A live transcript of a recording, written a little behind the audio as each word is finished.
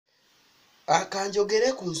Akanjogere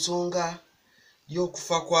ku nsonga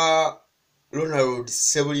y'okufa kwa Ronald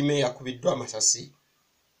Sebulime yakubiddwa amasasi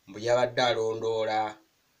mbu yabadde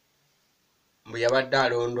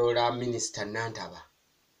alondoola minisita Nantaba.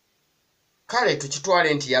 Kale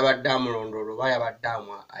tukitwale nti yabadde amulondoola oba yabadde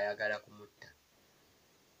ayagala kumutta.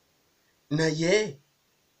 Naye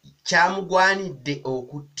kyamugwanidde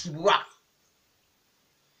okuttibwa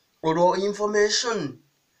olwo information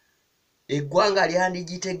eggwanga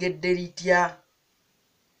lyandigitegedde litya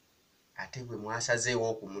ate bwe mwasazeewo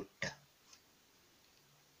okumutta.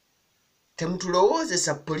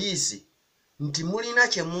 Temutulowoozesa poliisi nti mulina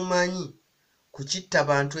kye mumanyi ku kitta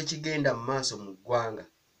bantu ekigenda mu maaso mu ggwanga,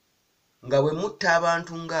 nga bwe mutta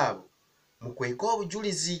abantu ng'abo mukweka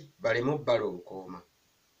obujulizi baleme obbala obukooma.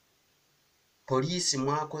 Poliisi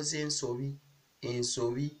mwakoze ensobi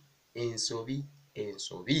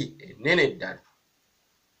ennene ddala.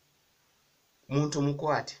 Muntu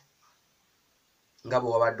mukwate nga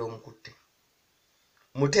bwe wabadde omukutte,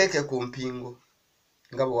 muteeke ku mpingo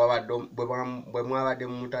nga bwe mwabadde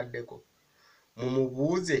mumutaddeko,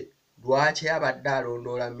 mumubuuze lwaki abadde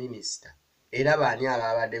alondoola minisita era baani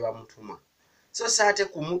ababadde bamutuma, so saate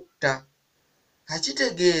kumutta.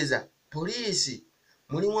 Akitegeeza poliisi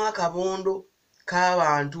mulimu akabondo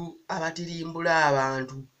k'abantu abatirimbula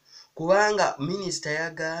abantu, kubanga minisita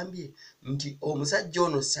yagambye nti omusajja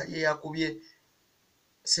ono Ssalye yakubye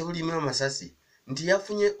Sebulime amasasi nti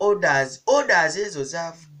yafunye orders ezo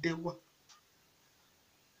zavuddewa.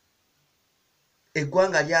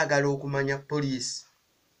 Eggwanga lyagala okumanya poliisi.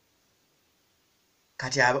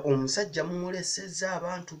 Kati omusajja mumulesezza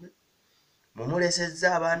abantu be,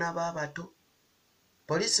 mumulesezza abaana b'abato.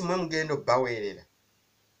 Poliisi mwe mugenda obbaweerera.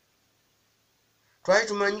 Twali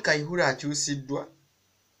tumanyi Kayihura akyusiddwa,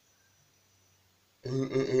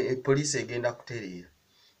 poliisi egenda kutereera.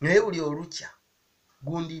 Naye buli olukya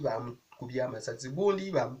gundi bamukubye amasasi,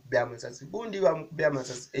 gundi bamukubye amasasi, gundi bamukubye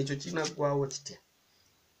amasasi. Ekyo kinaggwaawo kitya?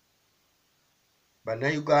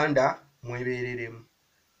 Bannayuganda mwebeereremu.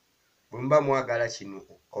 Bwe muba mwagala kino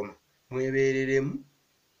okukoma, mwebeereremu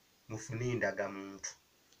mufune endagamuntu.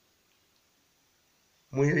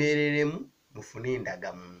 Mwebeereremu mufune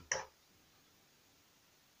endagamuntu.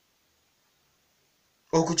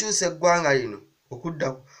 Okukyusa eggwanga lino okudda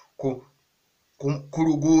ku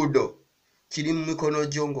luguudo kiri mu mikono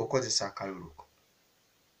gyo ng'okozesa akaluluko.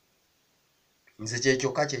 Nze kye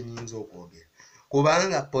kyokka kye nnyinza okwogera,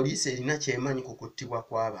 kubanga poliisi erina kyemanyi ku kuttibwa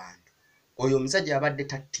kw'abantu. Oyo omusajja abadde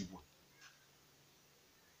tattibwa.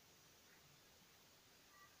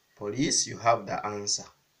 Police, you have the answer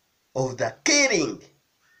of the killing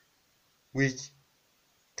which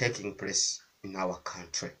taking place in our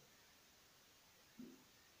country.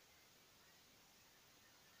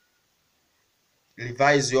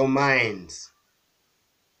 Revise your minds.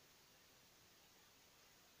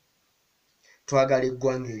 Twagala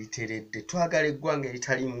eggwanga eriteredde, twagala eggwanga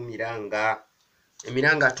eritalimu miranga.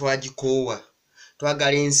 Emiranga twagikoowa.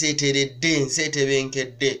 Twagala ensi eteredde, ensi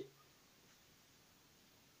etebenkedde.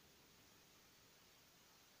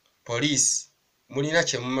 Poliisi mulina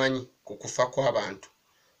kye mumanyi ku kufa kw'abantu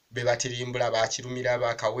be batirimbula, bakirumira,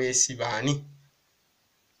 bakaweesi, baani.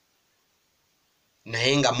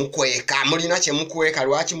 Naye nga mukweka, mulina kye mukweka.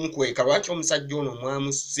 Lwaki mukweka? Lwaki omusajja ono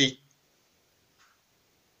mwamusse?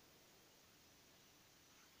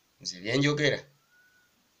 Nze bye njogera,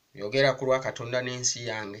 njogera ku lwa Katonda n'ensi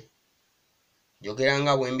yange. Njogera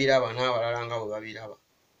nga bwe mbiraba n'abalala nga bwe babiraba.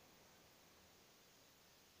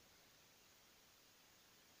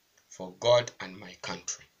 For God and my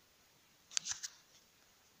country.